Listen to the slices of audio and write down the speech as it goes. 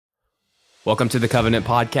Welcome to the Covenant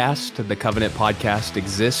Podcast. The Covenant Podcast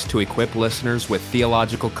exists to equip listeners with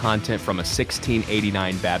theological content from a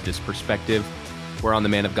 1689 Baptist perspective. We're on the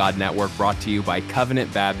Man of God Network, brought to you by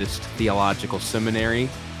Covenant Baptist Theological Seminary.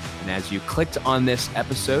 And as you clicked on this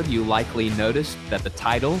episode, you likely noticed that the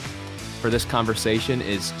title for this conversation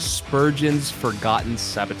is Spurgeon's Forgotten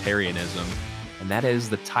Sabbatarianism. And that is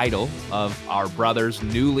the title of our brother's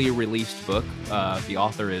newly released book. The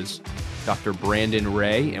author is Dr. Brandon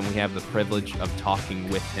Rhea, and we have the privilege of talking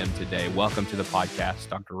with him today. Welcome to the podcast,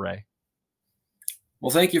 Dr. Rhea.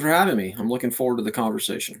 Well, thank you for having me. I'm looking forward to the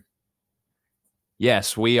conversation.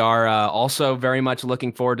 Yes, we are also very much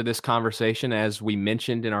looking forward to this conversation. As we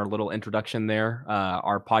mentioned in our little introduction there,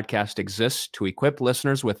 our podcast exists to equip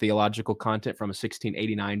listeners with theological content from a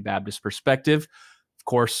 1689 Baptist perspective. Of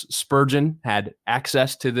course, Spurgeon had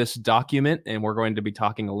access to this document, and we're going to be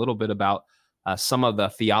talking a little bit about some of the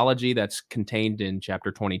theology that's contained in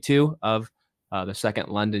chapter 22 of the Second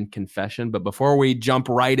London Confession. But before we jump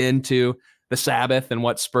right into the Sabbath and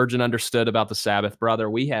what Spurgeon understood about the Sabbath,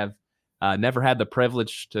 brother, we have never had the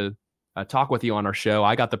privilege to talk with you on our show.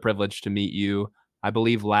 I got the privilege to meet you, I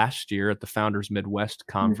believe, last year at the Founders Midwest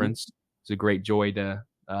Conference. It's a great joy to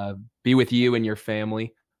be with you and your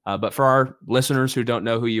family. But for our listeners who don't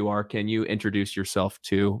know who you are, can you introduce yourself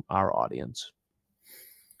to our audience?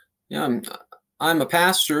 Yeah, I'm a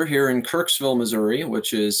pastor here in Kirksville, Missouri,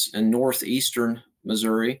 which is in northeastern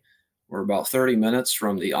Missouri. We're about 30 minutes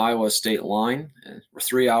from the Iowa state line. We're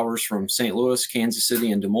 3 hours from St. Louis, Kansas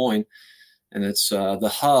City, and Des Moines. And it's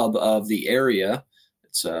the hub of the area.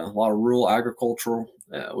 It's a lot of rural agriculture.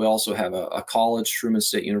 We also have a college, Truman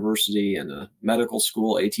State University, and a medical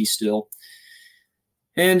school, A.T. Still.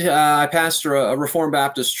 And I pastor a Reformed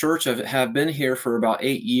Baptist church. I have been here for about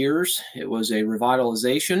 8 years. It was a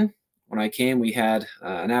revitalization. When I came, we had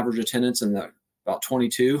an average attendance in about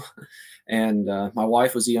 22, and my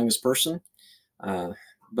wife was the youngest person,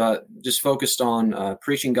 but just focused on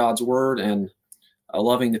preaching God's word and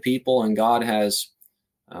loving the people, and God has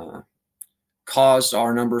caused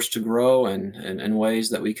our numbers to grow in ways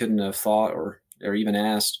that we couldn't have thought or even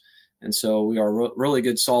asked. And so we are really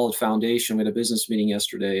good, solid foundation. We had a business meeting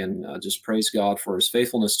yesterday, and just praise God for his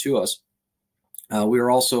faithfulness to us. We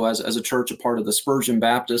are also, as a church, a part of the Spurgeon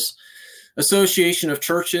Baptist Association of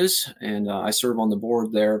Churches, and I serve on the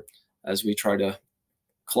board there as we try to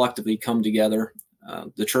collectively come together.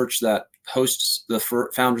 The church that hosts the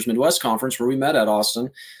Founders Midwest Conference, where we met at Austin,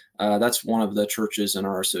 that's one of the churches in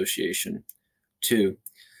our association too.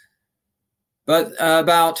 But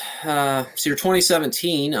about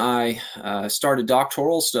 2017, I started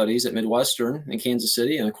doctoral studies at Midwestern in Kansas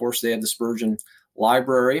City, and of course they have the Spurgeon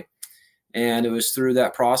Library, and it was through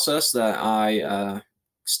that process that I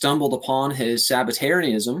stumbled upon his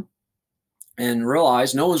Sabbatarianism and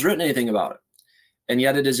realized no one's written anything about it. And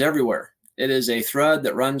yet it is everywhere. It is a thread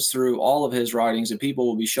that runs through all of his writings, and people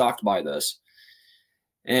will be shocked by this.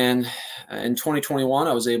 And in 2021,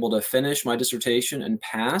 I was able to finish my dissertation and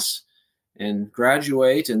pass and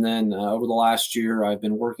graduate. And then over the last year, I've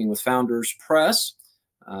been working with Founders Press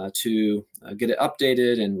to get it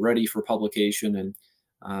updated and ready for publication.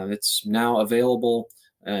 And it's now available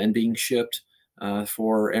and being shipped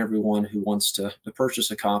for everyone who wants to purchase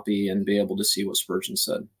a copy and be able to see what Spurgeon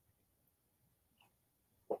said.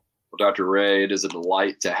 Well, Dr. Rhea, it is a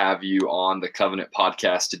delight to have you on the Covenant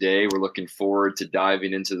Podcast today. We're looking forward to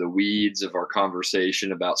diving into the weeds of our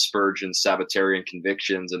conversation about Spurgeon's Sabbatarian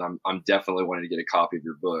convictions, and I'm definitely wanting to get a copy of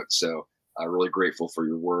your book. So I'm really grateful for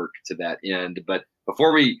your work to that end. But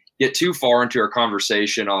before we get too far into our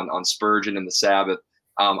conversation on Spurgeon and the Sabbath,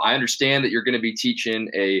 I understand that you're going to be teaching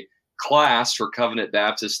a class for Covenant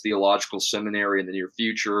Baptist Theological Seminary in the near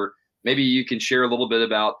future. Maybe you can share a little bit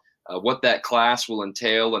about what that class will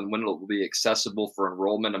entail and when it will be accessible for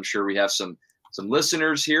enrollment. I'm sure we have some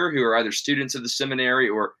listeners here who are either students of the seminary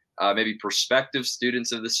or maybe prospective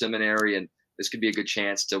students of the seminary, and this could be a good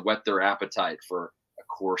chance to whet their appetite for a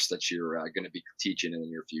course that you're going to be teaching in the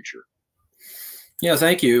near future. Yeah,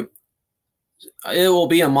 thank you. It will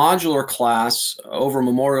be a modular class over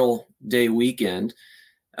Memorial Day weekend.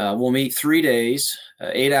 We'll meet 3 days,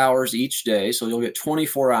 8 hours each day, so you'll get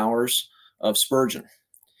 24 hours of Spurgeon.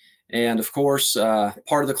 And of course,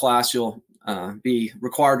 part of the class you'll be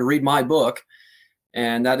required to read my book,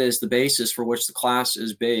 and that is the basis for which the class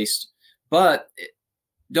is based. But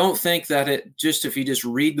don't think that if you just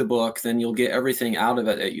read the book, then you'll get everything out of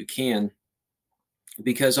it that you can,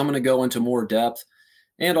 because I'm going to go into more depth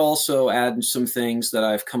and also add some things that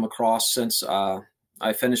I've come across since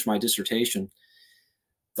I finished my dissertation.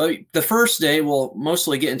 But the first day, we'll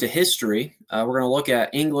mostly get into history. We're going to look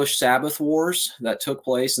at English Sabbath wars that took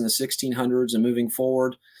place in the 1600s and moving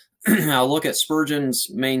forward. I'll look at Spurgeon's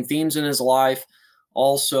main themes in his life.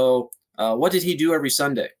 Also, what did he do every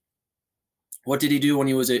Sunday? What did he do when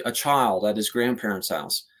he was a child at his grandparents'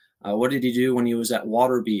 house? What did he do when he was at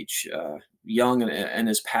Water Beach, young and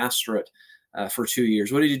his pastorate for 2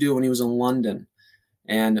 years? What did he do when he was in London?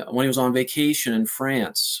 And when he was on vacation in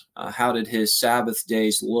France, how did his Sabbath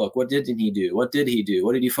days look? What didn't he do? What did he do?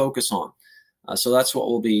 What did he focus on? So that's what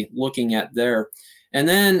we'll be looking at there. And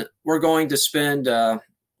then we're going to spend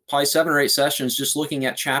probably 7 or 8 sessions just looking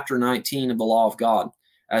at chapter 19 of the Law of God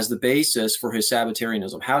as the basis for his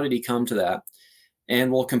Sabbatarianism. How did he come to that?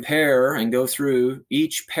 And we'll compare and go through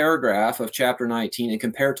each paragraph of chapter 19 and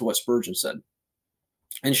compare it to what Spurgeon said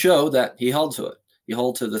and show that he held to it. He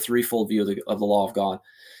held to the threefold view of the law of God.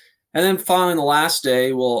 And then finally, on the last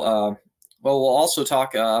day, we'll also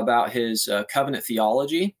talk about his covenant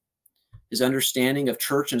theology, his understanding of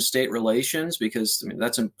church and state relations, because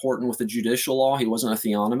that's important with the judicial law. He wasn't a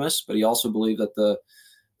theonomist, but he also believed that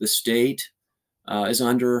the state is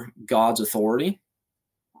under God's authority.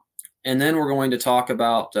 And then we're going to talk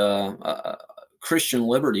about Christian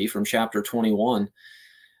liberty from chapter 21,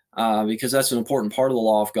 because that's an important part of the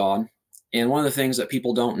law of God. And one of the things that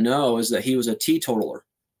people don't know is that he was a teetotaler.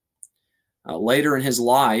 Later in his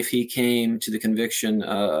life, he came to the conviction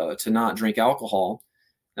to not drink alcohol.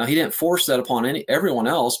 Now, he didn't force that upon everyone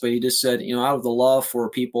else, but he just said, out of the love for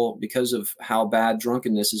people, because of how bad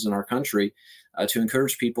drunkenness is in our country, to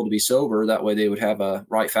encourage people to be sober. That way they would have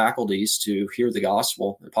right faculties to hear the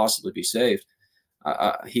gospel and possibly be saved.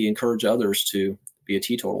 He encouraged others to be a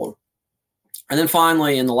teetotaler. And then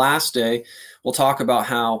finally, in the last day, we'll talk about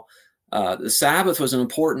how the Sabbath was an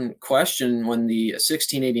important question when the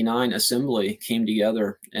 1689 assembly came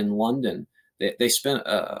together in London. They spent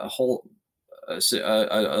a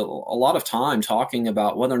lot of time talking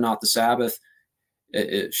about whether or not the Sabbath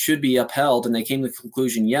it should be upheld, and they came to the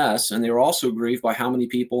conclusion yes. And they were also grieved by how many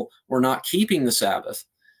people were not keeping the Sabbath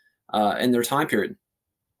in their time period.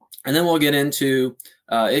 And then we'll get into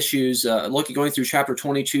issues going through chapter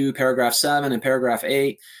 22, paragraph 7 and paragraph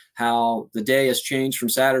 8, how the day has changed from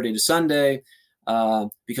Saturday to Sunday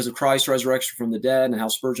because of Christ's resurrection from the dead, and how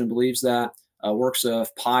Spurgeon believes that, works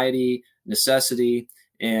of piety, necessity,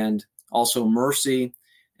 and also mercy.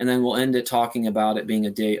 And then we'll end it talking about it being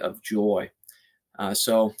a day of joy.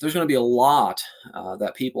 So there's going to be a lot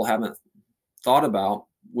that people haven't thought about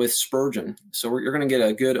with Spurgeon. So you're going to get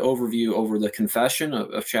a good overview over the confession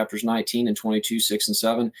of chapters 19 and 22, 6 and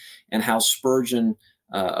 7, and how Spurgeon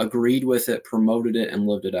agreed with it, promoted it, and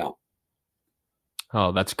lived it out.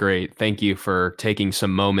 Oh, that's great. Thank you for taking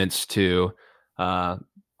some moments to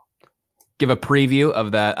give a preview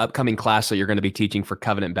of that upcoming class that you're going to be teaching for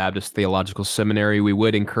Covenant Baptist Theological Seminary. We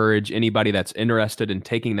would encourage anybody that's interested in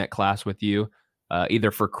taking that class with you,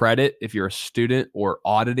 either for credit if you're a student, or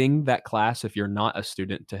auditing that class if you're not a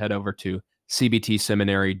student, to head over to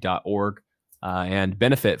cbtseminary.org and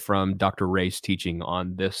benefit from Dr. Ray's teaching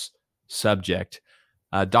on this subject.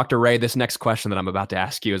 Dr. Ray, this next question that I'm about to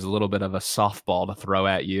ask you is a little bit of a softball to throw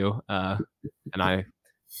at you, and I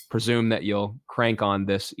presume that you'll crank on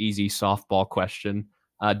this easy softball question.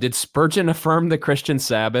 Did Spurgeon affirm the Christian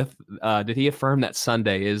Sabbath? Did he affirm that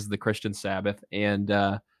Sunday is the Christian Sabbath?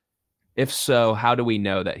 And if so, how do we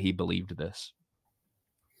know that he believed this?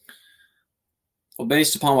 Well,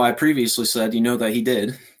 based upon what I previously said, you know that he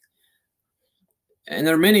did. And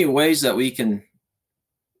there are many ways that we can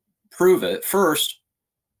prove it. First,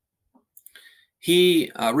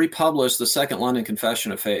 he republished the Second London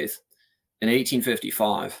Confession of Faith in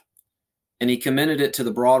 1855, and he commended it to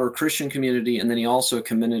the broader Christian community, and then he also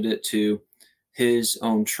commended it to his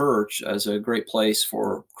own church as a great place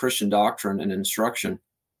for Christian doctrine and instruction.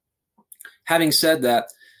 Having said that,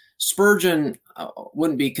 Spurgeon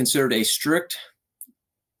wouldn't be considered a strict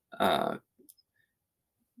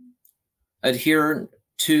adherent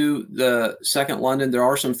to the Second London. There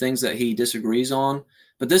are some things that he disagrees on,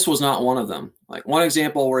 but this was not one of them. Like one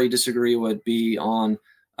example where he disagreed would be on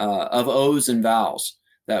of oaths and vows,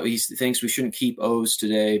 that he thinks we shouldn't keep oaths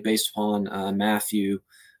today based upon Matthew,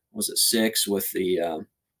 was it 6, with the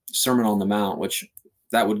Sermon on the Mount, which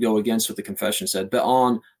that would go against what the confession said. But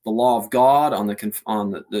on the law of God, on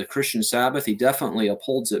the Christian Sabbath, he definitely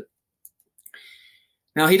upholds it.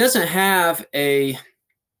 Now, he doesn't have he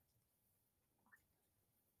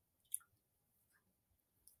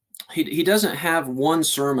doesn't have one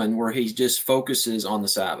sermon where he just focuses on the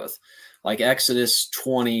Sabbath, like Exodus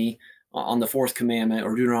 20 on the 4th commandment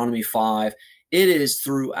or Deuteronomy 5. It is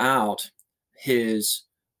throughout his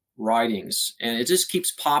writings, and it just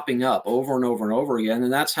keeps popping up over and over and over again.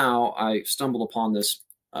 And that's how I stumbled upon this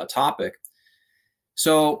topic.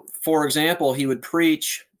 So, for example, he would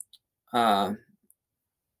preach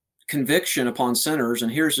conviction upon sinners,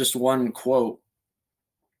 and here's just one quote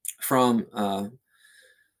from the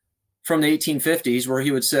 1850s, where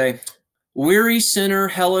he would say, "Weary sinner,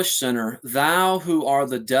 hellish sinner, thou who are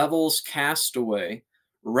the devil's castaway,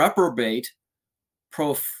 reprobate,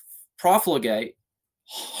 profligate,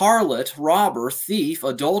 harlot, robber, thief,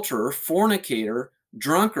 adulterer, fornicator,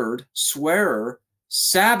 drunkard, swearer,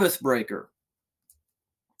 Sabbath breaker."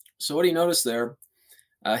 So what do you notice there?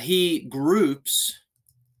 He groups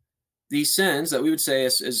these sins that we would say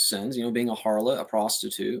as sins, being a harlot, a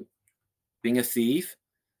prostitute, being a thief,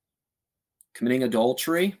 committing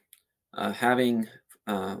adultery, having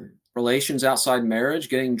relations outside marriage,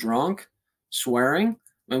 getting drunk, swearing.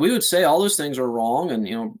 I mean, we would say all those things are wrong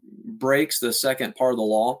and, breaks the second part of the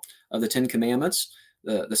law of the Ten Commandments,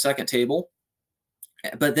 the second table.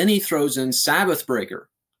 But then he throws in Sabbath breaker.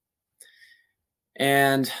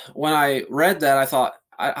 And when I read that, I thought,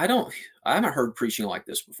 I haven't heard preaching like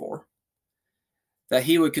this before, that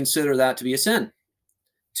he would consider that to be a sin,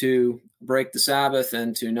 to break the Sabbath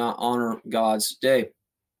and to not honor God's day.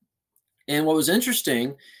 And what was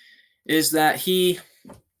interesting is that he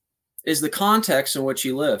is the context in which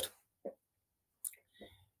he lived.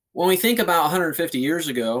 When we think about 150 years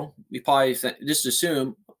ago, we probably just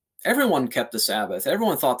assume everyone kept the Sabbath.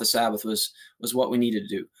 Everyone thought the Sabbath was what we needed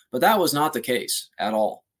to do. But that was not the case at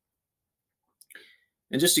all.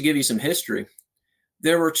 And just to give you some history,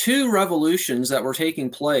 there were two revolutions that were taking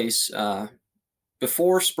place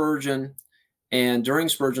before Spurgeon and during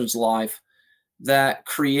Spurgeon's life that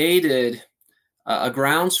created a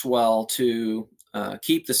groundswell to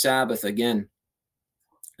keep the Sabbath again.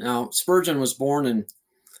 Now, Spurgeon was born in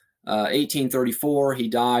 1834. He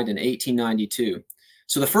died in 1892.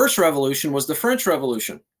 So the first revolution was the French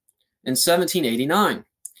Revolution in 1789.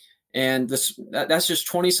 And that's just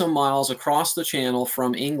 20-some miles across the channel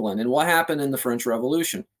from England. And what happened in the French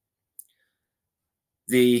Revolution?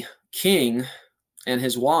 The king and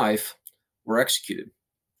his wife were executed.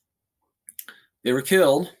 They were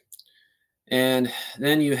killed. And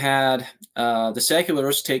then you had the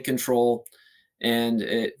secularists take control, and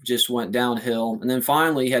it just went downhill. And then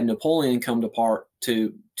finally you had Napoleon come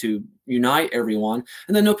to unite everyone.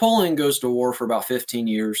 And then Napoleon goes to war for about 15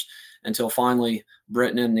 years until finally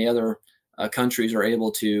Britain and the other countries are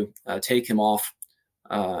able to take him off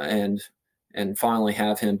and finally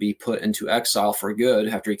have him be put into exile for good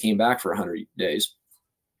after he came back for 100 days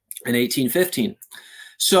in 1815.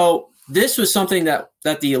 So this was something that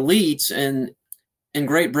the elites in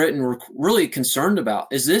Great Britain were really concerned about.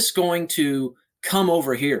 Is this going to come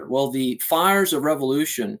over here? Well, the fires of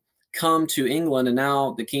revolution come to England, and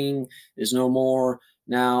now the king is no more.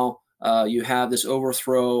 Now you have this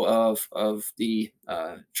overthrow of the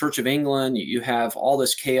Church of England. You have all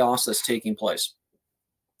this chaos that's taking place.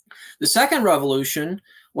 The second revolution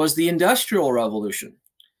was the Industrial Revolution,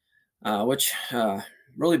 which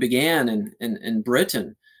really began in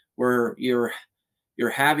Britain, where you're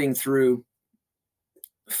having through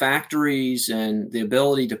factories and the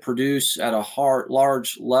ability to produce at a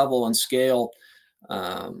large level and scale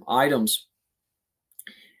items.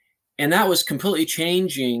 And that was completely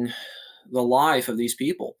changing the life of these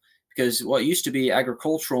people, because what used to be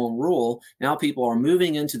agricultural and rural, now people are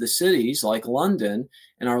moving into the cities like London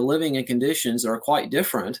and are living in conditions that are quite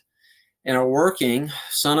different and are working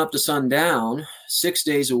sun up to sundown 6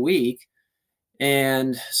 days a week,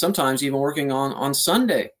 and sometimes even working on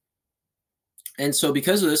Sunday. And so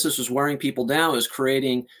because of this was wearing people down. It was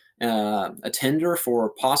creating a tinder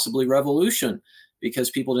for possibly revolution,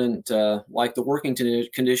 because people didn't like the working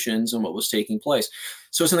conditions and what was taking place.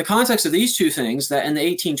 So it's in the context of these two things that in the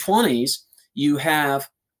 1820s, you have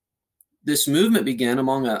this movement begin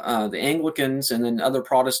among the Anglicans, and then other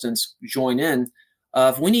Protestants join in,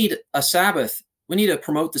 of we need a Sabbath. We need to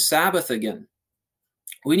promote the Sabbath again.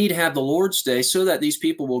 We need to have the Lord's Day so that these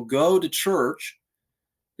people will go to church.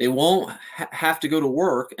 They won't have to go to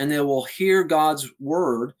work, and they will hear God's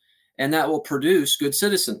word, and that will produce good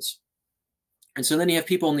citizens. And so then you have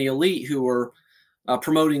people in the elite who are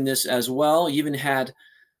promoting this as well. You even had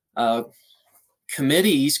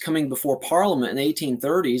committees coming before Parliament in the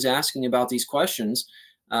 1830s asking about these questions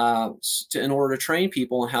in order to train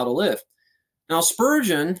people on how to live. Now,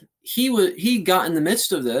 Spurgeon, he got in the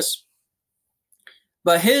midst of this,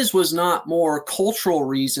 but his was not more cultural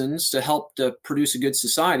reasons to help to produce a good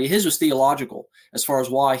society. His was theological as far as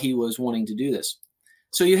why he was wanting to do this.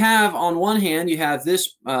 So you have, on one hand, you have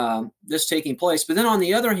this this taking place, but then on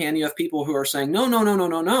the other hand, you have people who are saying, no, no, no, no,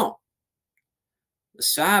 no, no. The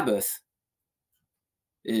Sabbath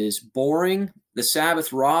is boring. The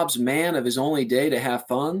Sabbath robs man of his only day to have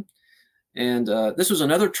fun. And this was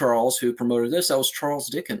another Charles who promoted this. That was Charles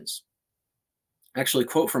Dickens. I actually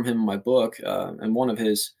quote from him in my book. In one of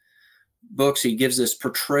his books, he gives this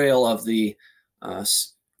portrayal of the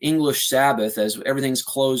English Sabbath as everything's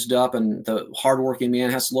closed up and the hardworking man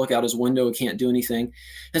has to look out his window and can't do anything.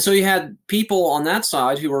 And so you had people on that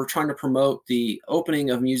side who were trying to promote the opening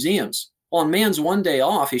of museums. Well, on man's one day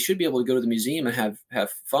off, he should be able to go to the museum and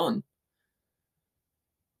have fun.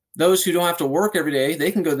 Those who don't have to work every day,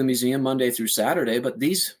 they can go to the museum Monday through Saturday, but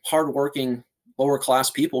these hardworking lower class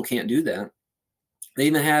people can't do that. They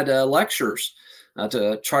even had lectures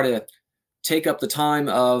to try to take up the time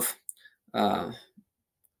of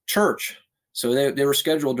church. So they were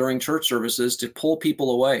scheduled during church services to pull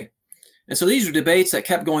people away. And so these are debates that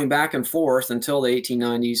kept going back and forth until the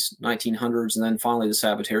 1890s, 1900s, and then finally the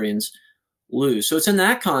Sabbatarians lose. So it's in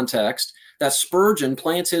that context that Spurgeon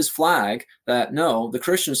plants his flag that no, the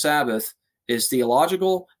Christian Sabbath is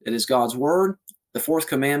theological, it is God's word, the fourth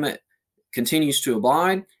commandment continues to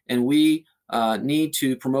abide, and we need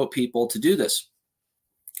to promote people to do this.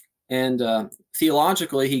 And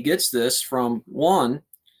theologically, he gets this from, one,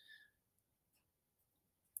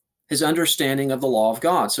 his understanding of the law of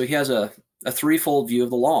God. So he has a threefold view of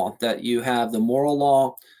the law, that you have the moral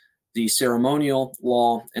law, the ceremonial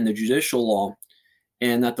law, and the judicial law,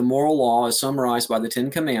 and that the moral law is summarized by the Ten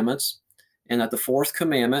Commandments, and that the fourth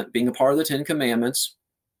commandment, being a part of the Ten Commandments,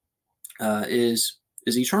 is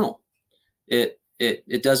eternal. It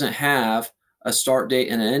doesn't have a start date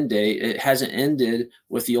and an end date. It hasn't ended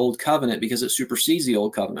with the old covenant because it supersedes the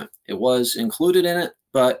old covenant. It was included in it,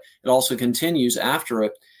 but it also continues after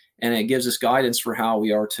it, and it gives us guidance for how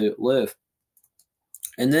we are to live.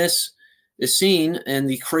 And this is seen in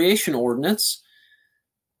the creation ordinance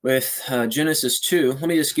with Genesis 2. Let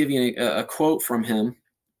me just give you a quote from him.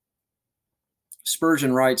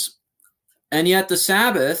 Spurgeon writes, "And yet the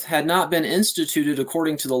Sabbath had not been instituted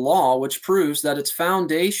according to the law, which proves that its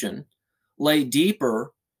foundation lay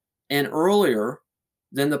deeper and earlier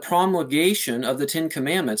than the promulgation of the Ten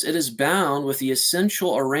Commandments. It is bound with the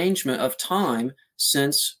essential arrangement of time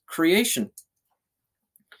since creation."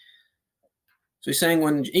 So he's saying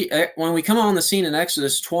when we come on the scene in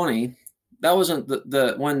Exodus 20, that wasn't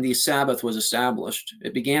when the Sabbath was established.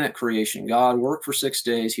 It began at creation. God worked for 6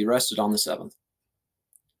 days. He rested on the seventh.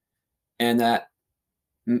 And that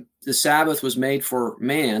the Sabbath was made for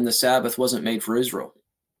man. The Sabbath wasn't made for Israel.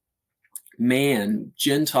 Man,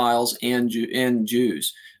 Gentiles, and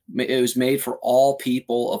Jews. It was made for all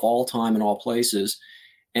people of all time and all places.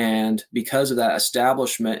 And because of that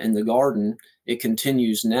establishment in the garden, it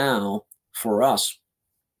continues now for us.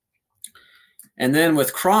 And then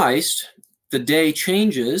with Christ, the day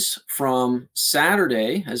changes from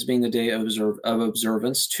Saturday as being the day of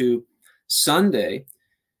observance to Sunday.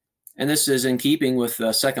 And this is in keeping with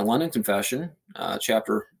the Second London Confession,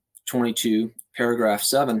 chapter 22, paragraph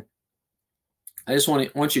 7. I just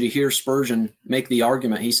want you to hear Spurgeon make the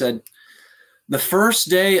argument. He said, "The first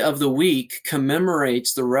day of the week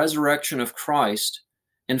commemorates the resurrection of Christ,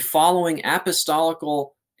 and following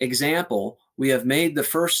apostolical example, we have made the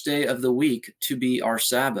first day of the week to be our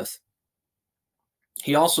Sabbath."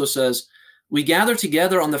 He also says, "We gather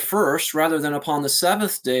together on the first rather than upon the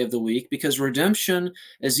seventh day of the week, because redemption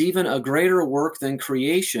is even a greater work than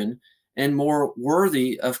creation and more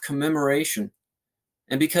worthy of commemoration.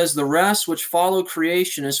 And because the rest which follow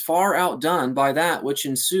creation is far outdone by that which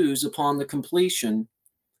ensues upon the completion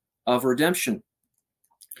of redemption."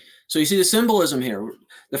 So you see the symbolism here.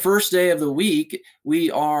 The first day of the week,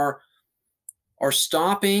 we are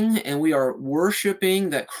stopping and we are worshiping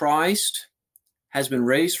that Christ has been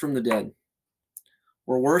raised from the dead.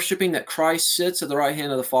 We're worshiping that Christ sits at the right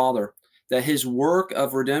hand of the Father, that his work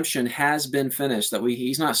of redemption has been finished, that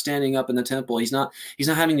he's not standing up in the temple. He's not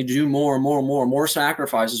having to do more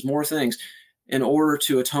sacrifices, more things in order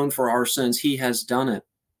to atone for our sins. He has done it.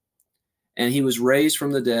 And he was raised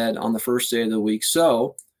from the dead on the first day of the week.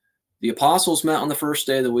 So the apostles met on the first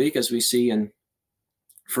day of the week, as we see in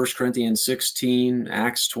 1 Corinthians 16,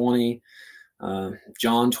 Acts 20,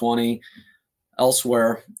 John 20,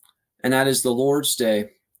 elsewhere. And that is the Lord's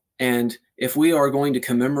Day. And if we are going to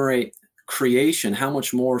commemorate creation, how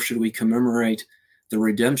much more should we commemorate the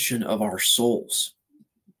redemption of our souls?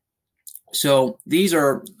 So these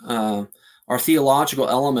are theological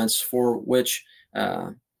elements for which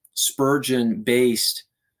Spurgeon based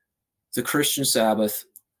the Christian Sabbath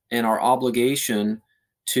and our obligation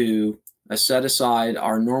to set aside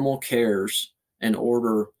our normal cares in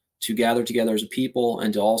order to gather together as a people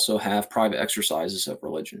and to also have private exercises of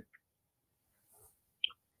religion.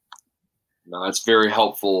 No, that's very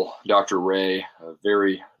helpful, Dr. Ray. A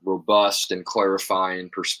very robust and clarifying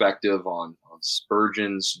perspective on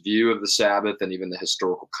Spurgeon's view of the Sabbath and even the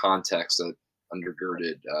historical context that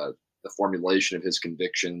undergirded the formulation of his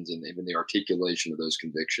convictions and even the articulation of those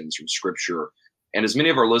convictions from Scripture. And as many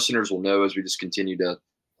of our listeners will know, as we just continue to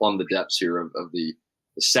plumb the depths here of the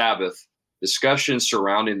Sabbath, discussions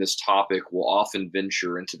surrounding this topic will often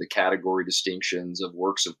venture into the category distinctions of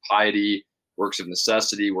works of piety, works of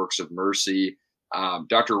necessity, works of mercy.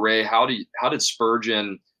 Dr. Ray, how did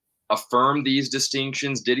Spurgeon affirm these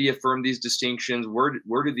distinctions? Did he affirm these distinctions?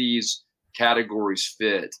 Where do these categories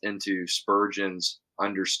fit into Spurgeon's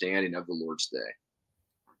understanding of the Lord's Day?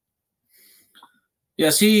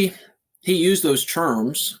 Yes, he used those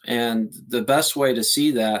terms, and the best way to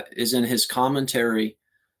see that is in his commentary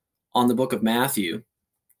on the book of Matthew.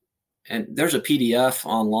 And there's a PDF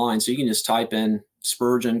online, so you can just type in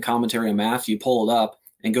Spurgeon commentary on Matthew, pull it up,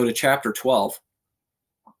 and go to chapter 12.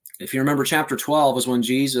 If you remember, chapter 12 is when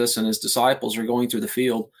Jesus and his disciples are going through the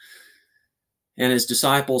field, and his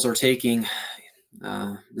disciples are taking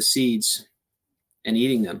the seeds and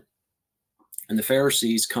eating them. And the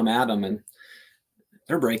Pharisees come at them, and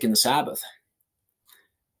they're breaking the Sabbath.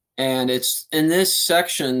 And it's in this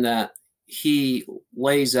section that he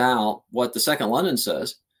lays out what the Second London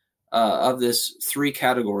says of this three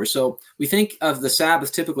categories. So we think of the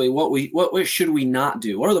Sabbath typically, what should we not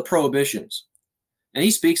do? What are the prohibitions? And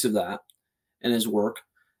he speaks of that in his work.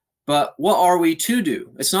 But what are we to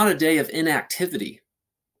do? It's not a day of inactivity.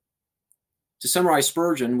 To summarize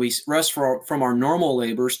Spurgeon, we rest from our normal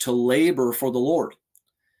labors to labor for the Lord.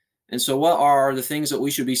 And so what are the things that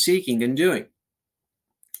we should be seeking and doing?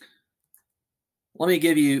 Let me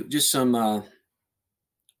give you just some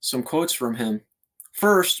quotes from him.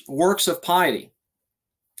 First, works of piety.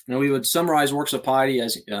 Now, we would summarize works of piety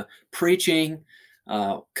as preaching,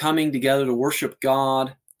 coming together to worship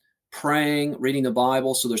God, praying, reading the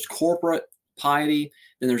Bible. So there's corporate piety,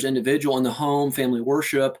 then there's individual in the home, family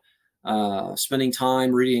worship, spending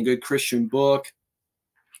time reading a good Christian book.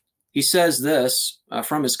 He says this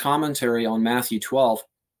from his commentary on Matthew 12.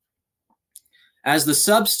 As the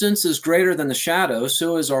substance is greater than the shadow,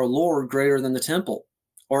 so is our Lord greater than the temple,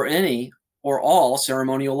 or any or all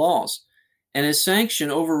ceremonial laws. And his sanction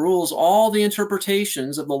overrules all the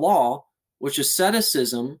interpretations of the law which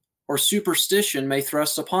asceticism or superstition may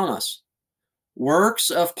thrust upon us. Works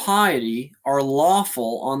of piety are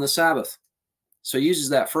lawful on the Sabbath. So he uses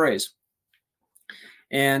that phrase.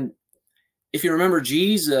 And if you remember,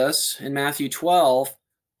 Jesus in Matthew 12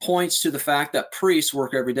 points to the fact that priests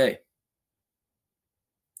work every day.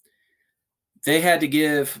 They had to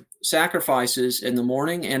give sacrifices in the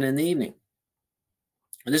morning and in the evening.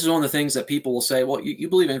 And this is one of the things that people will say, well, you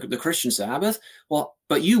believe in the Christian Sabbath? Well,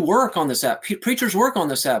 but you work on the Sabbath. Preachers work on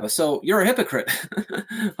the Sabbath, so you're a hypocrite.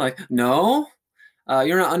 Like, no,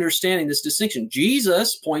 you're not understanding this distinction.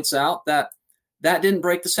 Jesus points out that didn't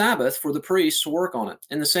break the Sabbath for the priests to work on it.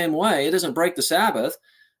 In the same way, it doesn't break the Sabbath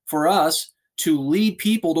for us to lead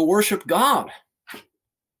people to worship God.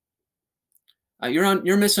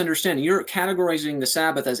 You're misunderstanding. You're categorizing the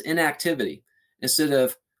Sabbath as inactivity instead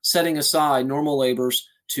of setting aside normal labors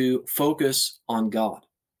to focus on God.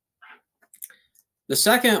 The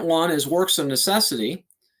second one is works of necessity.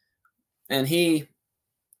 And he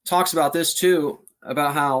talks about this too,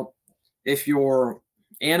 about how if your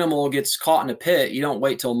animal gets caught in a pit, you don't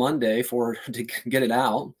wait till Monday to get it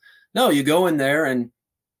out. No, you go in there and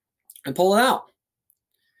pull it out.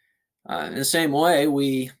 In the same way,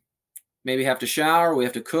 we maybe have to shower, we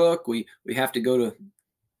have to cook, we have to go to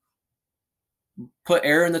put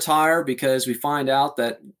air in the tire because we find out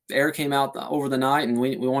that the air came out over the night and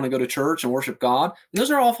we want to go to church and worship God. And those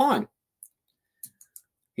are all fine.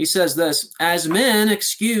 He says this, as men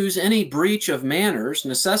excuse any breach of manners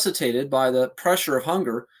necessitated by the pressure of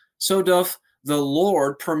hunger, so doth the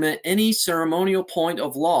Lord permit any ceremonial point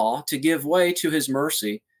of law to give way to his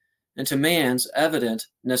mercy and to man's evident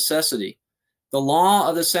necessity. The law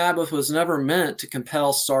of the Sabbath was never meant to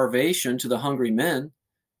compel starvation to the hungry men,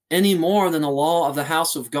 any more than the law of the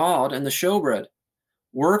house of God and the showbread.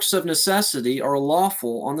 Works of necessity are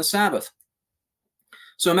lawful on the Sabbath.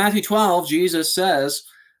 So in Matthew 12, Jesus says,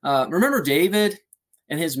 remember David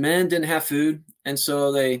and his men didn't have food, and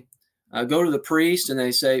so they go to the priest and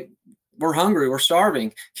they say, we're hungry, we're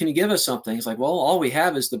starving. Can you give us something? He's like, well, all we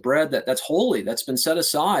have is the bread that's holy, that's been set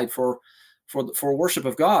aside for worship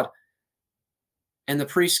of God. And the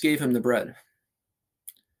priest gave him the bread.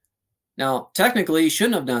 Now, technically, he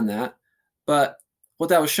shouldn't have done that, But what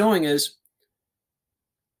that was showing is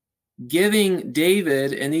giving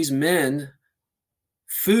David and these men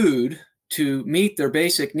food to meet their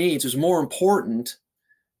basic needs was more important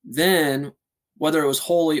than whether it was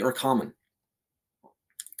holy or common.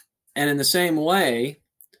 And in the same way,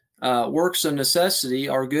 works of necessity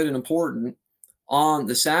are good and important on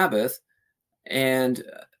the Sabbath and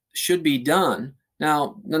should be done.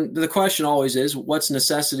 Now, the question always is, what's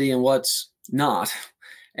necessity and what's not?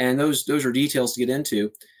 And those are details to get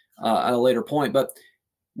into at a later point. But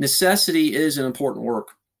necessity is an important work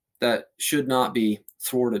that should not be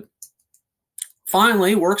thwarted.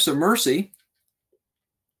 Finally, works of mercy.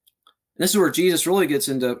 This is where Jesus really gets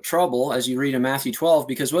into trouble as you read in Matthew 12,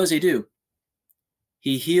 because what does he do?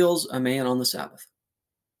 He heals a man on the Sabbath.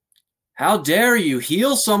 How dare you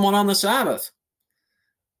heal someone on the Sabbath?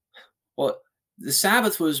 Well, the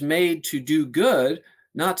Sabbath was made to do good,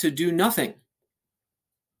 not to do nothing.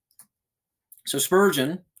 So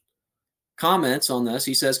Spurgeon comments on this.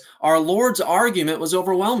 He says, our Lord's argument was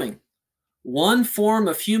overwhelming. One form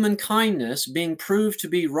of human kindness being proved to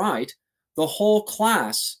be right, the whole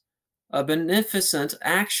class of beneficent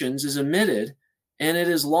actions is omitted, and it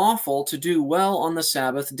is lawful to do well on the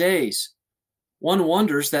Sabbath days. One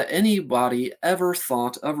wonders that anybody ever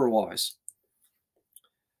thought otherwise.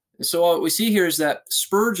 And so what we see here is that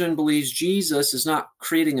Spurgeon believes Jesus is not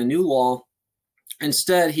creating a new law.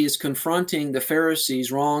 Instead, he is confronting the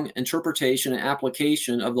Pharisees' wrong interpretation and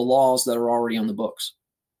application of the laws that are already on the books.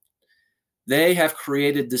 They have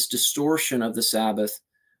created this distortion of the Sabbath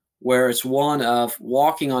where it's one of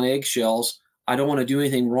walking on eggshells. I don't want to do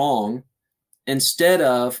anything wrong, instead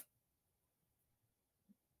of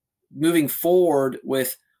moving forward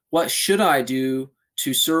with what should I do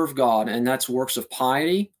to serve God, and that's works of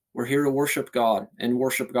piety. We're here to worship God and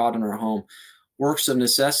worship God in our home. Works of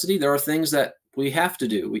necessity, there are things that we have to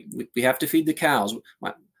do. We have to feed the cows.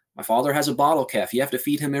 My father has a bottle calf. You have to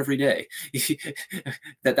feed him every day.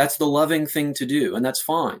 That's the loving thing to do, and that's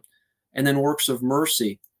fine. And then works of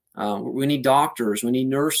mercy. We need doctors. We need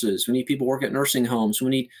nurses. We need people working at nursing homes. We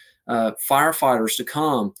need firefighters to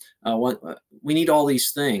come. We need all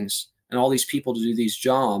these things and all these people to do these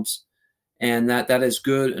jobs, and that is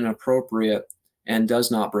good and appropriate and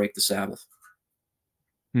does not break the Sabbath.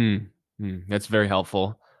 That's very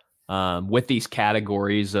helpful. With these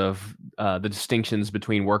categories of the distinctions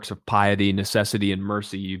between works of piety, necessity, and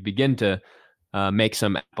mercy, you begin to make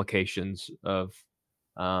some applications of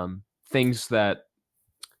things that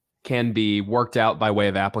can be worked out by way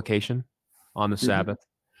of application on the Sabbath.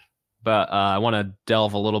 But I want to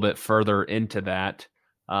delve a little bit further into that,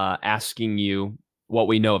 asking you what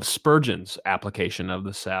we know of Spurgeon's application of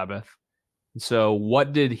the Sabbath. So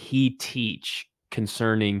what did he teach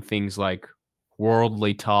concerning things like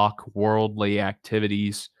worldly talk, worldly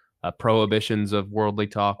activities, prohibitions of worldly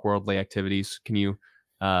talk, worldly activities? Can you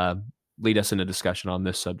lead us in a discussion on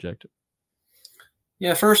this subject?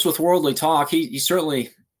 Yeah, first with worldly talk, he certainly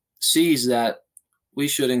sees that we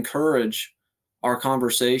should encourage our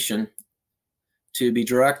conversation to be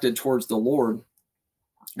directed towards the Lord.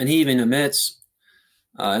 And he even admits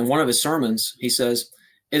in one of his sermons, he says,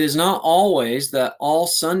 it is not always that all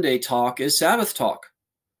Sunday talk is Sabbath talk.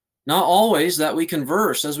 Not always that we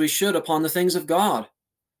converse as we should upon the things of God.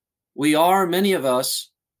 We are, many of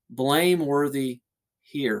us, blameworthy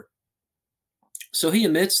here. So he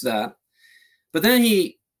admits that. But then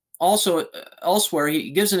he also, elsewhere,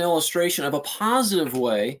 he gives an illustration of a positive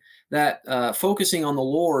way that focusing on the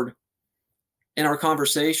Lord in our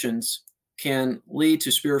conversations can lead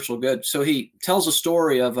to spiritual good. So he tells a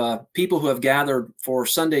story of people who have gathered for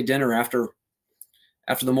Sunday dinner after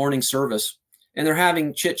the morning service. And they're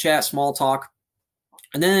having chit-chat, small talk.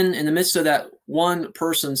 And then in the midst of that, one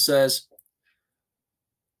person says,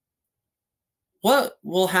 what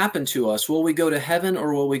will happen to us? Will we go to heaven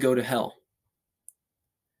or will we go to hell?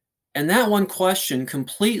 And that one question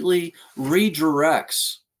completely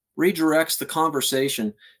redirects the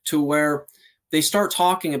conversation to where they start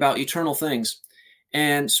talking about eternal things.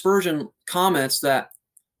 And Spurgeon comments that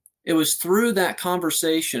it was through that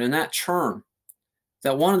conversation and that turn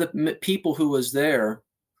that one of the people who was there,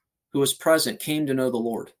 who was present, came to know the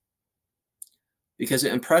Lord, because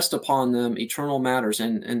it impressed upon them eternal matters.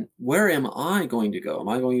 And where am I going to go? Am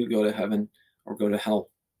I going to go to heaven or go to hell?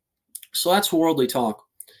 So that's worldly talk.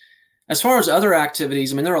 As far as other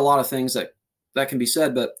activities, I mean, there are a lot of things that can be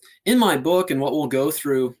said, but in my book and what we'll go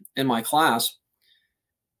through in my class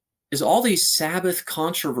is all these Sabbath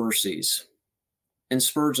controversies in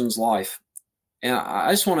Spurgeon's life. And I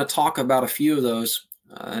just want to talk about a few of those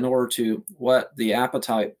in order to whet the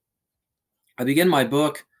appetite. I begin my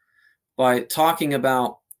book by talking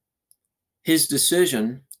about his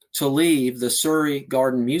decision to leave the Surrey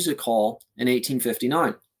Garden Music Hall in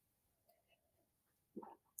 1859.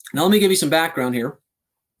 Now, let me give you some background here.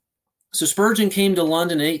 So Spurgeon came to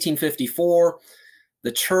London in 1854.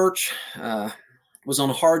 The church was on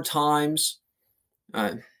hard times.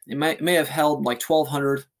 It may have held like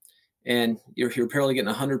 1,200, and you're barely getting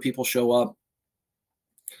 100 people show up.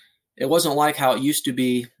 It wasn't like how it used to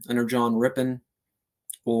be under John Rippon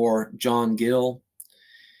or John Gill.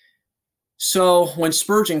 So when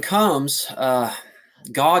Spurgeon comes,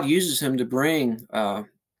 God uses him to bring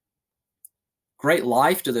great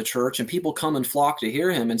life to the church, and people come and flock to hear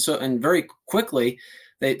him. And very quickly,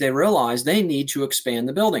 they realize they need to expand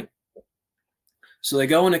the building. So they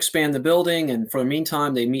go and expand the building, and for the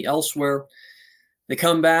meantime, they meet elsewhere. They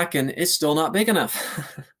come back, and it's still not big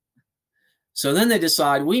enough. So then they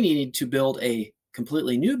decide we need to build a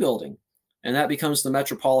completely new building, and that becomes the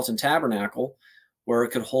Metropolitan Tabernacle, where it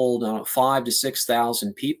could hold 5,000 to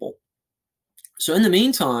 6,000 people. So in the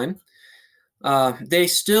meantime, they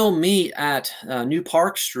still meet at New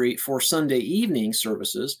Park Street for Sunday evening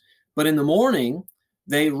services, but in the morning,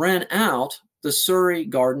 they rent out the Surrey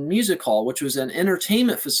Garden Music Hall, which was an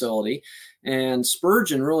entertainment facility, and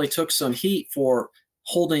Spurgeon really took some heat for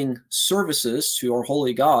holding services to our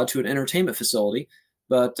holy God to an entertainment facility,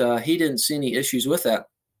 but he didn't see any issues with that.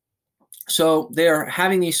 So they're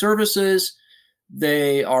having these services,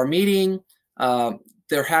 they are meeting,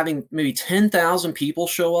 they're having maybe 10,000 people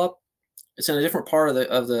show up. It's in a different part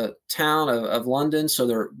of the town of London, so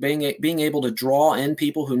they're being able to draw in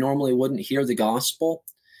people who normally wouldn't hear the gospel.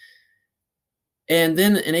 And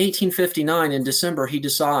then in 1859, in December, he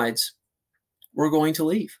decides, we're going to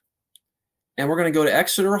leave. And we're going to go to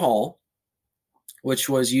Exeter Hall, which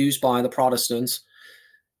was used by the Protestants,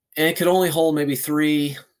 and it could only hold maybe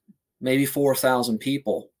 3,000, maybe 4,000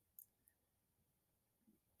 people,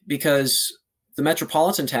 because the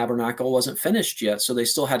Metropolitan Tabernacle wasn't finished yet, so they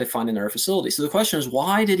still had to find another facility. So the question is,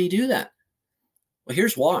 why did he do that? Well,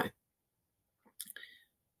 here's why.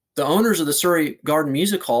 The owners of the Surrey Garden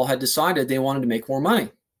Music Hall had decided they wanted to make more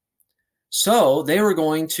money. So they were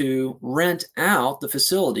going to rent out the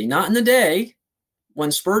facility, not in the day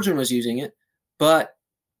when Spurgeon was using it, but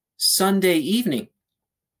Sunday evening.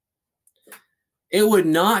 It would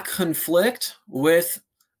not conflict with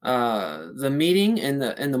the meeting in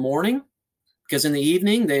the morning, because in the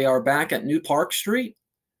evening they are back at New Park Street.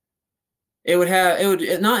 It would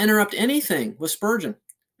not interrupt anything with Spurgeon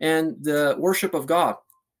and the worship of God.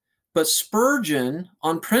 But Spurgeon,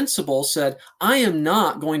 on principle, said, I am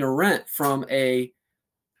not going to rent from a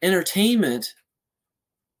entertainment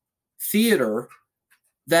theater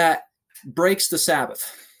that breaks the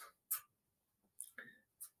Sabbath.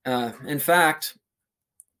 In fact,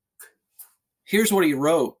 here's what he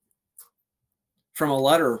wrote from a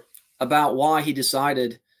letter about why he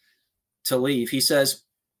decided to leave. He says,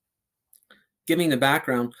 giving the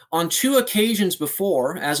background, on 2 occasions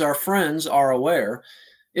before, as our friends are aware,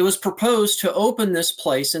 it was proposed to open this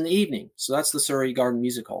place in the evening. So that's the Surrey Garden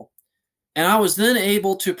Music Hall. And I was then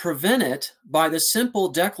able to prevent it by the simple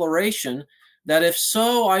declaration that if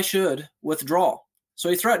so, I should withdraw. So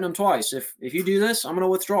he threatened them twice. If you do this, I'm going to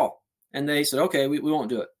withdraw. And they said, okay, we won't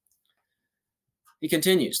do it. He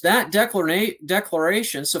continues, that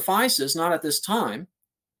declaration suffices not at this time.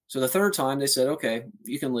 So the third time they said, okay,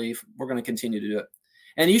 you can leave. We're going to continue to do it.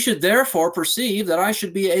 And you should therefore perceive that I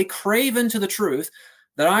should be a craven to the truth,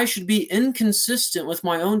 that I should be inconsistent with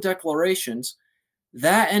my own declarations,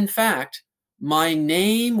 that in fact, my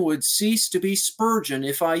name would cease to be Spurgeon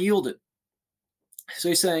if I yielded. So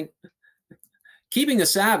he's saying, keeping the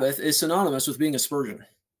Sabbath is synonymous with being a Spurgeon.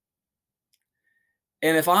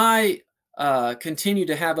 And if I continue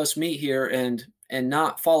to have us meet here and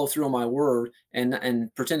not follow through on my word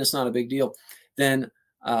and pretend it's not a big deal, then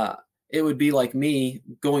it would be like me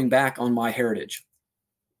going back on my heritage.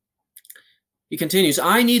 He continues,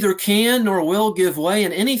 I neither can nor will give way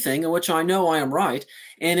in anything in which I know I am right,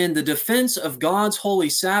 and in the defense of God's holy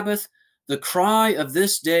Sabbath, the cry of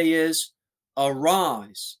this day is,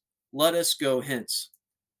 arise, let us go hence.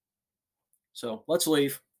 So let's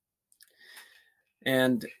leave.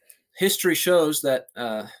 And history shows that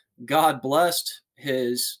God blessed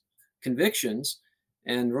his convictions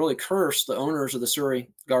and really cursed the owners of the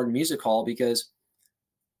Surrey Garden Music Hall because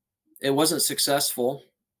it wasn't successful.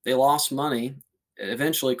 They lost money. It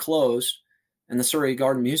eventually closed, and the Surrey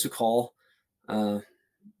Garden Music Hall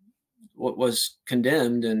was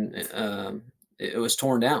condemned, and it was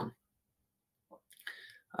torn down.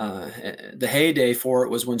 The heyday for it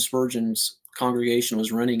was when Spurgeon's congregation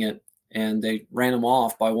was running it, and they ran him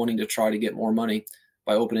off by wanting to try to get more money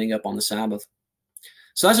by opening up on the Sabbath.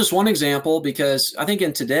 So that's just one example, because I think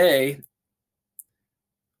in today,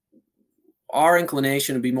 our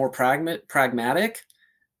inclination would be more pragmatic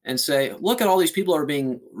and say, look at all these people who are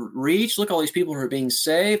being reached. Look at all these people who are being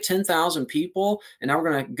saved, 10,000 people. And now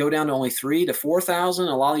we're going to go down to only 3,000 to 4,000.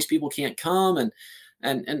 A lot of these people can't come.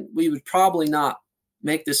 And we would probably not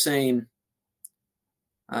make the same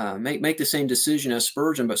make the same decision as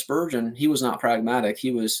Spurgeon. But Spurgeon, he was not pragmatic.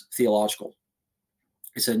 He was theological.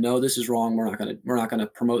 He said, no, this is wrong. We're not going to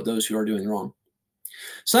promote those who are doing wrong.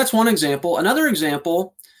 So that's one example. Another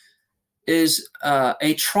example is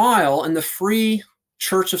a trial in the Free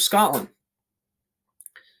Church of Scotland.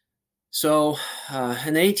 So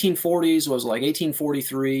in the 1840s, was like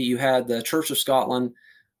 1843, you had the Church of Scotland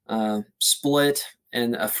split,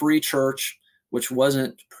 and a free church, which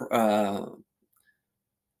wasn't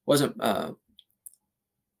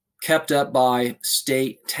kept up by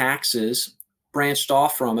state taxes, branched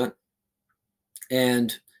off from it.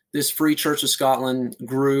 And this Free Church of Scotland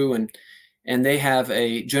grew, and they have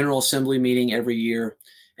a General Assembly meeting every year.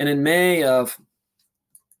 And in May of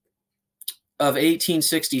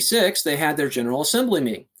 1866, they had their General Assembly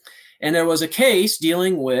meeting. And there was a case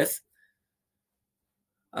dealing with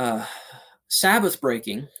Sabbath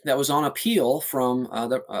breaking that was on appeal from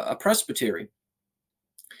a presbytery.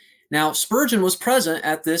 Now, Spurgeon was present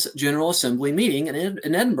at this General Assembly meeting in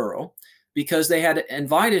Edinburgh, because they had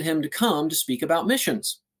invited him to come to speak about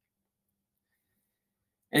missions.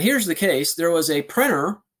 And here's the case. There was a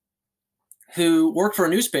printer who worked for a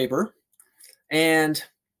newspaper, and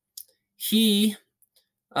he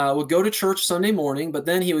would go to church Sunday morning, but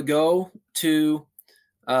then he would go to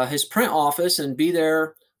his print office and be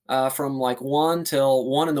there from like 1 till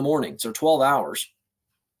 1 in the morning, so 12 hours.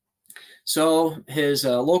 So his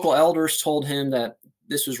local elders told him that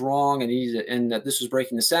this was wrong, and that this was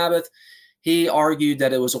breaking the Sabbath. He argued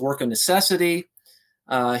that it was a work of necessity.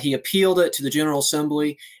 He appealed it to the General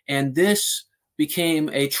Assembly, and this became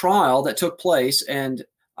a trial that took place, and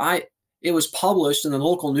it was published in the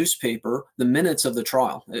local newspaper, the minutes of the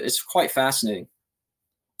trial. It's quite fascinating.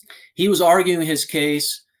 He was arguing his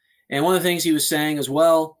case, and one of the things he was saying is,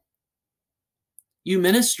 well, you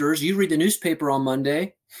ministers, you read the newspaper on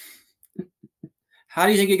Monday. How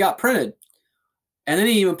do you think it got printed? And then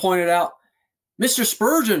he even pointed out, Mr.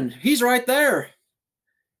 Spurgeon, he's right there.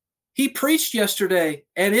 He preached yesterday,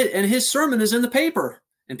 and his sermon is in the paper.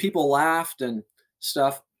 And people laughed and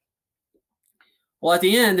stuff. Well, at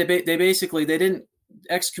the end, they didn't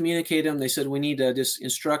excommunicate him. They said, we need to just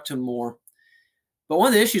instruct him more. But one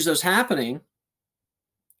of the issues that was happening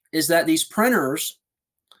is that these printers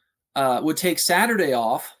would take Saturday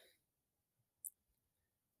off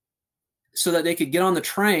so that they could get on the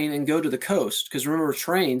train and go to the coast. Because remember,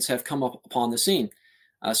 trains have come up upon the scene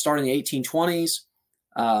starting in the 1820s,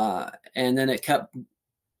 and then it kept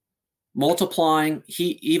multiplying.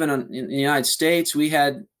 Even in the United States, we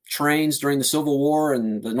had trains during the Civil War,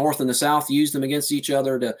 and the North and the South used them against each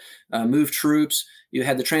other to move troops. You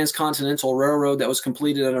had the Transcontinental Railroad that was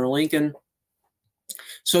completed under Lincoln.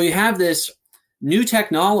 So you have this new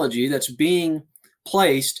technology that's being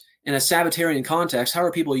placed in a Sabbatarian context. How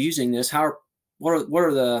are people using this? What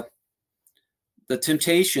are the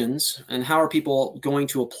temptations, and how are people going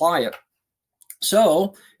to apply it?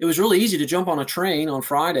 So it was really easy to jump on a train on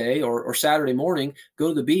Friday or Saturday morning, go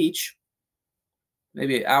to the beach,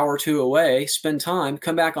 maybe an hour or two away, spend time,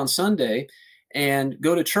 come back on Sunday, and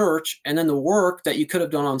go to church. And then the work that you could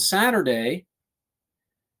have done on Saturday,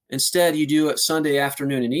 instead you do it Sunday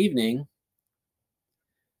afternoon and evening,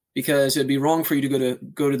 because it'd be wrong for you to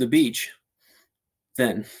go to the beach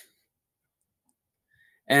then.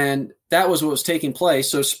 And that was what was taking place.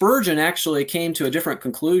 So Spurgeon actually came to a different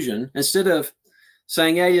conclusion. Instead of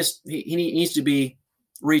saying, yeah, he needs to be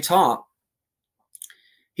retaught,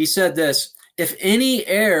 he said this: if any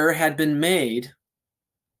error had been made,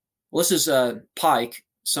 well, this is Pike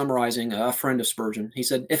summarizing, a friend of Spurgeon. He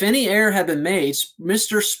said, if any error had been made,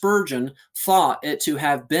 Mr. Spurgeon thought it to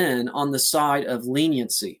have been on the side of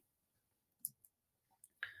leniency.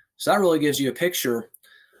 So that really gives you a picture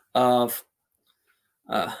of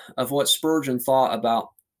what Spurgeon thought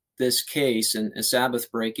about this case and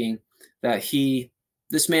Sabbath breaking, that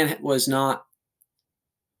this man was not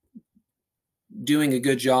doing a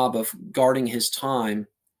good job of guarding his time.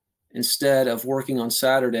 Instead of working on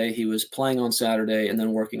Saturday, he was playing on Saturday and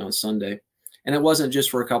then working on Sunday. And it wasn't just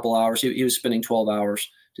for a couple hours. He was spending 12 hours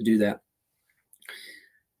to do that.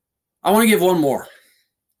 I want to give one more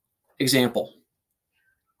example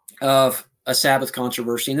of a Sabbath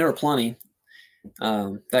controversy, and there are plenty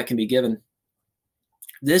that can be given.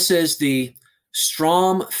 This is the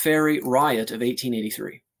Strom Ferry riot of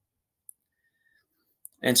 1883.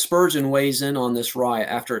 And Spurgeon weighs in on this riot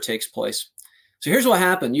after it takes place. So here's what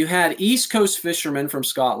happened. You had East Coast fishermen from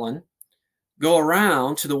Scotland go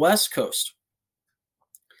around to the West Coast.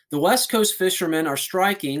 The West Coast fishermen are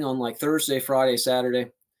striking on like Thursday, Friday,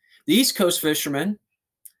 Saturday. The East Coast fishermen,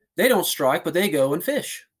 they don't strike, but they go and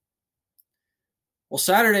fish. Well,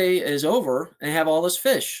 Saturday is over and they have all this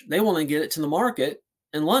fish. They want to get it to the market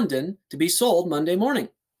in London to be sold Monday morning.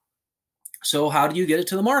 So how do you get it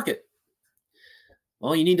to the market?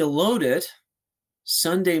 Well, you need to load it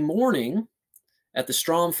Sunday morning at the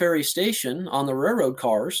Strom Ferry station on the railroad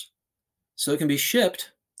cars so it can be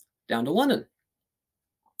shipped down to London.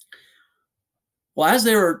 Well, as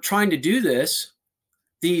they were trying to do this,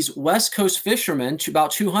 these West Coast fishermen,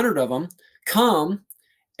 about 200 of them, come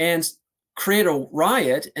and create a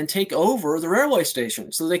riot and take over the railway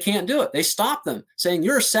station so they can't do it. They stop them, saying,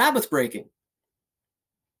 "You're Sabbath breaking."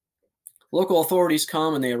 Local authorities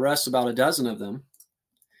come and they arrest about a dozen of them.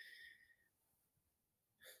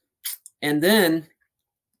 And then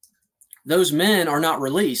those men are not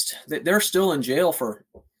released. They're still in jail for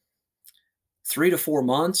 3 to 4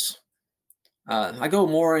 months. I go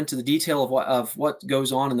more into the detail of what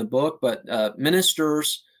goes on in the book, but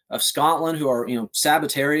ministers of Scotland who are,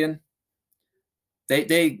 Sabbatarian,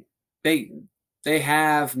 they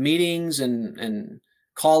have meetings and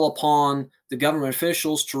call upon the government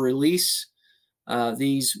officials to release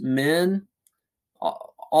these men.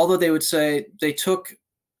 Although they would say they took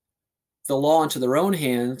the law into their own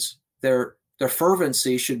hands, their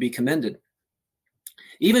fervency should be commended.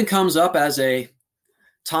 Even comes up as a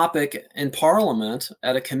topic in Parliament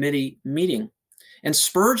at a committee meeting. And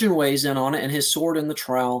Spurgeon weighs in on it in his Sword in the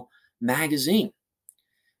Trowel magazine.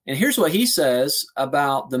 And here's what he says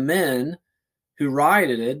about the men who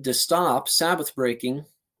rioted to stop Sabbath breaking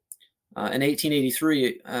in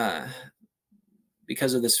 1883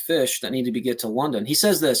 because of this fish that needed to get to London. He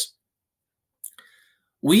says this: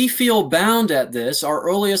 "We feel bound at this, our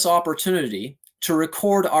earliest opportunity, to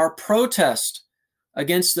record our protest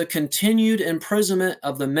against the continued imprisonment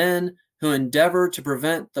of the men who endeavored to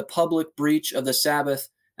prevent the public breach of the Sabbath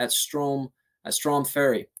at Strom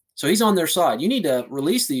Ferry." So he's on their side. You need to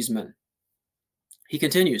release these men. He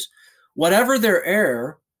continues, "Whatever their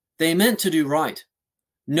error, they meant to do right.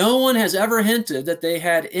 No one has ever hinted that they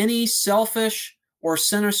had any selfish or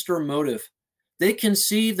sinister motive. They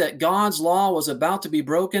conceived that God's law was about to be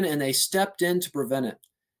broken and they stepped in to prevent it.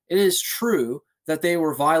 It is true that they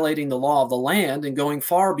were violating the law of the land and going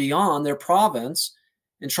far beyond their province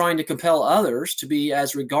and trying to compel others to be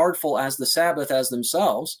as regardful as the Sabbath as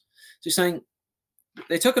themselves." So he's saying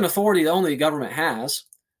they took an authority that only the government has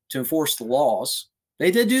to enforce the laws. They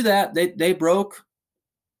did do that. They broke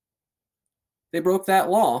that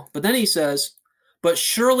law. But then he says, "But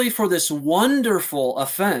surely for this wonderful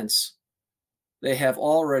offense, they have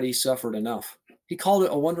already suffered enough." He called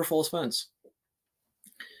it a wonderful offense.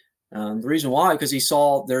 The reason why, because he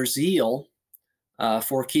saw their zeal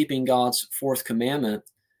for keeping God's fourth commandment.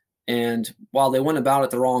 And while they went about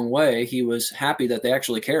it the wrong way, he was happy that they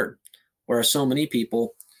actually cared. Whereas so many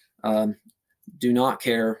people do not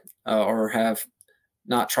care or have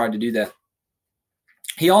not tried to do that.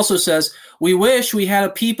 He also says, "We wish we had a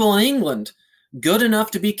people in England good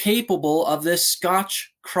enough to be capable of this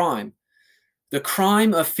Scotch crime, the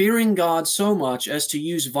crime of fearing God so much as to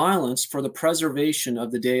use violence for the preservation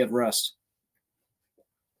of the day of rest."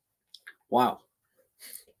 Wow.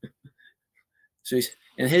 So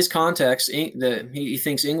in his context, he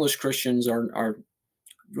thinks English Christians are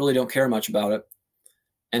really don't care much about it.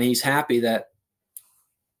 And he's happy that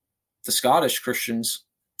the Scottish Christians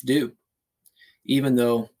do, even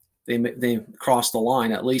though they crossed the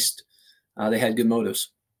line. At least they had good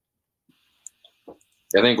motives.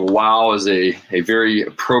 I think "wow" is a very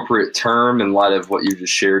appropriate term in light of what you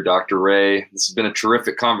just shared, Dr. Ray. This has been a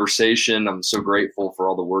terrific conversation. I'm so grateful for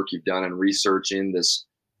all the work you've done in researching this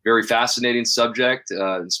very fascinating subject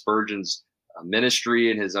in Spurgeon's ministry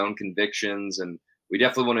and his own convictions. And we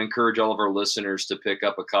definitely want to encourage all of our listeners to pick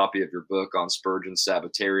up a copy of your book on Spurgeon's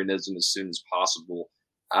Sabbatarianism as soon as possible.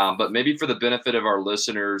 But maybe for the benefit of our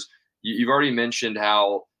listeners, you've already mentioned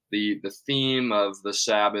how the theme of the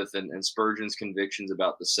Sabbath and Spurgeon's convictions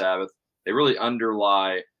about the Sabbath, they really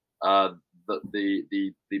underlie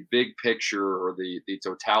the big picture or the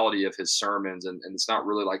totality of his sermons. And it's not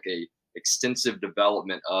really like a extensive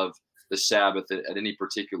development of the Sabbath at any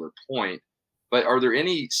particular point. But are there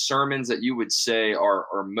any sermons that you would say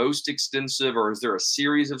are most extensive, or is there a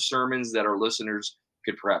series of sermons that our listeners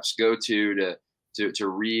could perhaps go to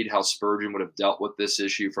read how Spurgeon would have dealt with this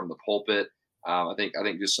issue from the pulpit? I think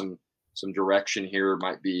just some some direction here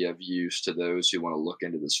might be of use to those who want to look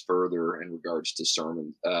into this further in regards to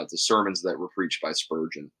the sermons that were preached by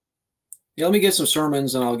Spurgeon. Yeah, let me get some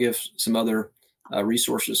sermons, and I'll give some other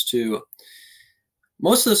resources too.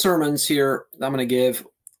 Most of the sermons here that I'm going to give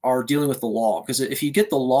are dealing with the law, because if you get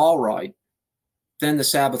the law right, then the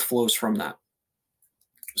Sabbath flows from that.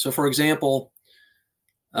 So, for example,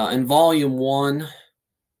 in Volume 1,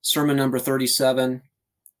 sermon number 37,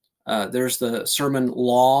 there's the sermon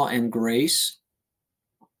Law and Grace.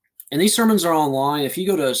 And these sermons are online. If you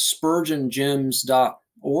go to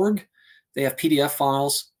spurgeongems.org, they have PDF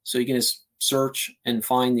files, so you can just search and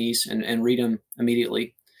find these and read them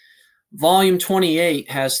immediately. Volume 28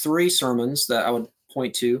 has 3 sermons that I would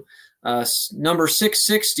point to. Number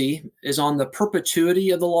 660 is on the perpetuity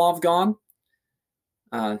of the law of God.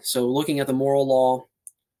 So looking at the moral law.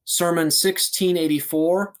 Sermon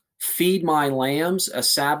 1684, Feed My Lambs, a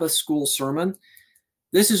Sabbath school sermon.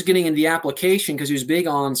 This is getting into the application because he was big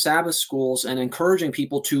on Sabbath schools and encouraging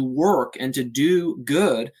people to work and to do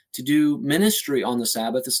good, to do ministry on the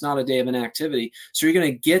Sabbath. It's not a day of inactivity. So you're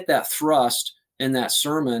going to get that thrust in that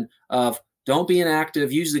sermon of don't be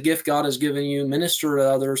inactive, use the gift God has given you, minister to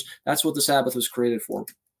others. That's what the Sabbath was created for.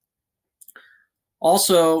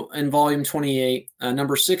 Also in Volume 28,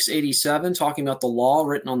 number 687, talking about the law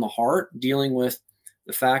written on the heart, dealing with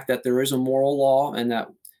the fact that there is a moral law and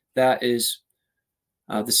that is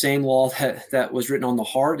the same law that was written on the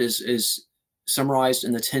heart is summarized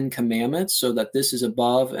in the 10 Commandments, so that this is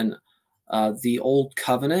above and the Old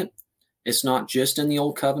Covenant. It's not just in the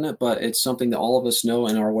Old Covenant, but it's something that all of us know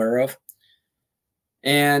and are aware of.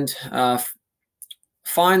 And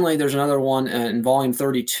finally, there's another one in Volume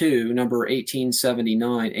 32, number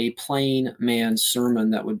 1879, A Plain Man's Sermon,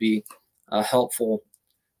 that would be helpful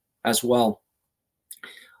as well.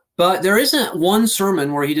 But there isn't one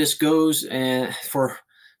sermon where he just goes and for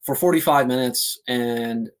 45 minutes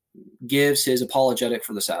and gives his apologetic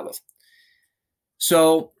for the Sabbath.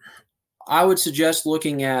 So I would suggest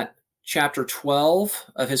looking at chapter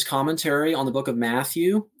 12 of his commentary on the book of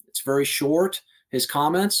Matthew. It's very short, his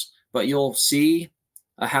comments, but you'll see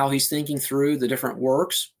how he's thinking through the different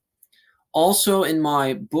works. Also in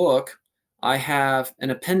my book, I have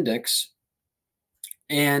an appendix,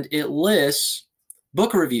 and it lists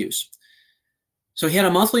book reviews. So he had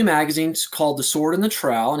a monthly magazine called The Sword and the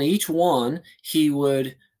Trowel, and each one he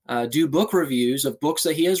would do book reviews of books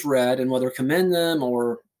that he has read and whether commend them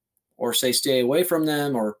or say stay away from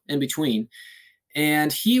them or in between.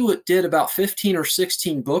 And he did about 15 or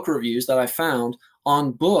 16 book reviews that I found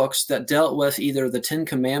on books that dealt with either the 10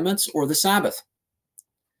 Commandments or the Sabbath.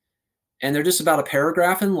 And they're just about a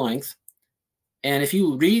paragraph in length. And if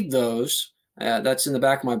you read those, that's in the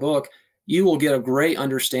back of my book, you will get a great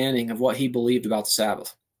understanding of what he believed about the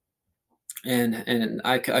Sabbath. And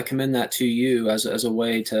I commend that to you as a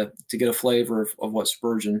way to get a flavor of what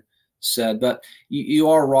Spurgeon said. But you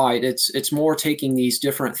are right. It's more taking these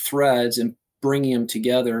different threads and bringing them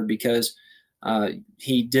together, because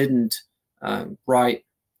he didn't write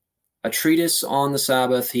a treatise on the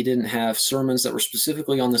Sabbath. He didn't have sermons that were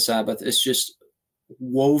specifically on the Sabbath. It's just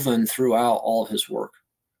woven throughout all of his work.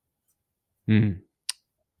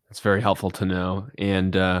 That's very helpful to know.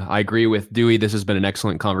 And I agree with Dewey. This has been an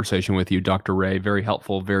excellent conversation with you, Dr. Ray. Very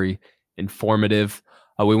helpful, very informative.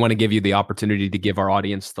 We want to give you the opportunity to give our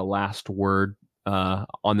audience the last word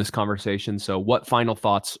on this conversation. So what final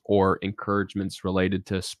thoughts or encouragements related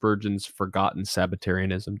to Spurgeon's forgotten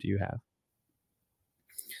Sabbatarianism do you have?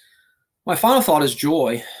 My final thought is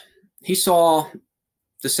joy. He saw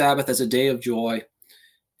the Sabbath as a day of joy.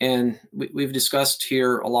 And we've discussed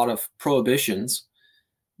here a lot of prohibitions,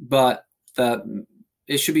 but that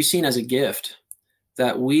it should be seen as a gift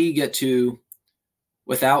that we get to,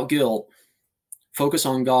 without guilt, focus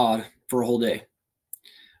on God for a whole day.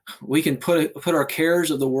 We can put our cares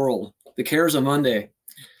of the world, the cares of Monday,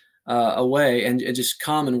 away and just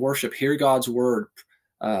come and worship, hear God's word,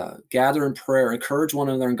 gather in prayer, encourage one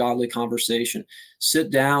another in godly conversation, sit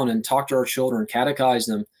down and talk to our children, catechize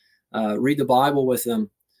them, read the Bible with them,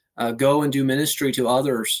 go and do ministry to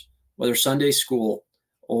others, whether Sunday school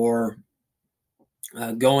or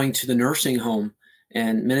going to the nursing home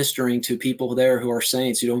and ministering to people there who are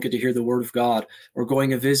saints who don't get to hear the word of God, or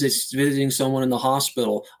going and visiting someone in the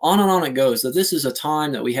hospital. On and on it goes. That this is a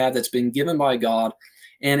time that we have that's been given by God,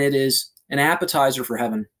 and it is an appetizer for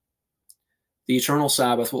heaven. The eternal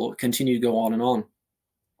Sabbath will continue to go on and on.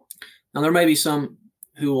 Now, there may be some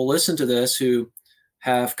who will listen to this who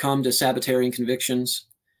have come to Sabbatarian convictions,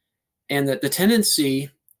 and that the tendency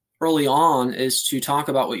early on is to talk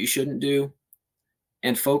about what you shouldn't do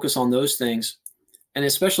and focus on those things. And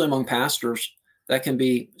especially among pastors, that can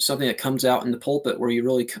be something that comes out in the pulpit where you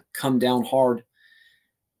really come down hard.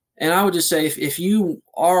 And I would just say, if you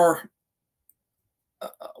are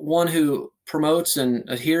one who promotes and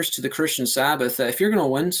adheres to the Christian Sabbath, that if you're going to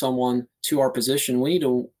win someone to our position, we need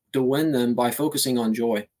to win them by focusing on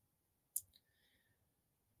joy.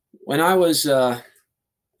 When I was,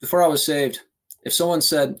 before I was saved, if someone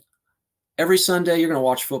said, every Sunday you're going to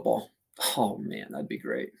watch football, oh man, that'd be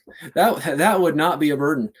great. That would not be a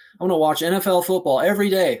burden. I'm going to watch NFL football every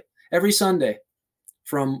day, every Sunday,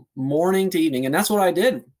 from morning to evening. And that's what I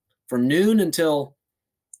did from noon until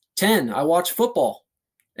 10. I watched football,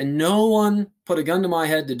 and no one put a gun to my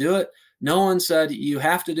head to do it. No one said you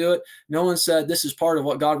have to do it. No one said this is part of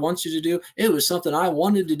what God wants you to do. It was something I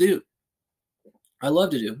wanted to do. I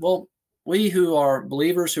love to do. Well, we who are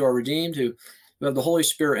believers, who are redeemed, who have the Holy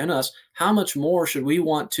Spirit in us, how much more should we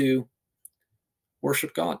want to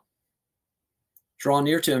worship God, draw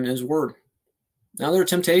near to him in his word? Now, there are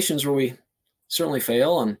temptations where we certainly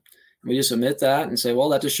fail, and we just admit that and say, well,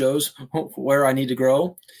 that just shows where I need to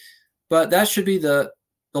grow. But that should be the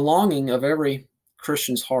longing of every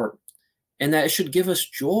Christian's heart, and that it should give us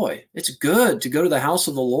joy. It's good to go to the house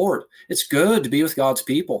of the Lord. It's good to be with God's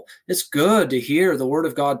people. It's good to hear the word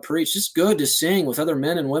of God preached. It's good to sing with other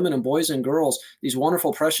men and women and boys and girls these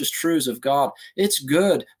wonderful, precious truths of God. It's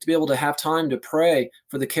good to be able to have time to pray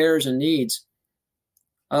for the cares and needs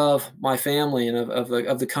of my family and of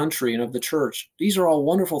the country and of the church. These are all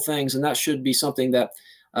wonderful things, and that should be something that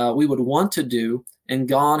we would want to do, and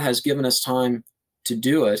God has given us time to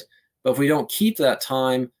do it. But if we don't keep that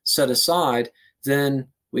time set aside, then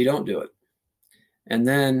we don't do it. And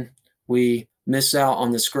then we miss out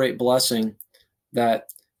on this great blessing that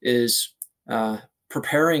is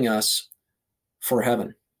preparing us for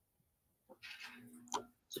heaven.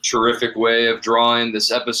 It's a terrific way of drawing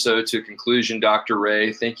this episode to a conclusion, Dr.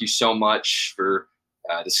 Ray. Thank you so much for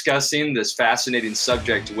discussing this fascinating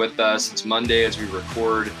subject with us. It's Monday as we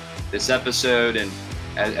record this episode, and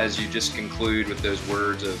as you just conclude with those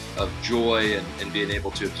words of joy and being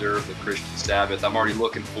able to observe the Christian Sabbath, I'm already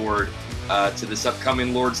looking forward to this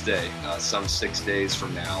upcoming Lord's Day, some 6 days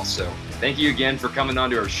from now. So thank you again for coming on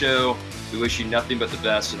to our show. We wish you nothing but the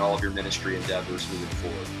best in all of your ministry endeavors moving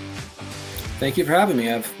forward. Thank you for having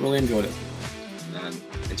me. I've really enjoyed it.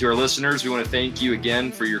 And to our listeners, we want to thank you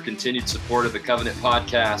again for your continued support of the Covenant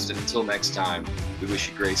Podcast. And until next time, we wish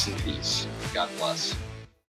you grace and peace. God bless.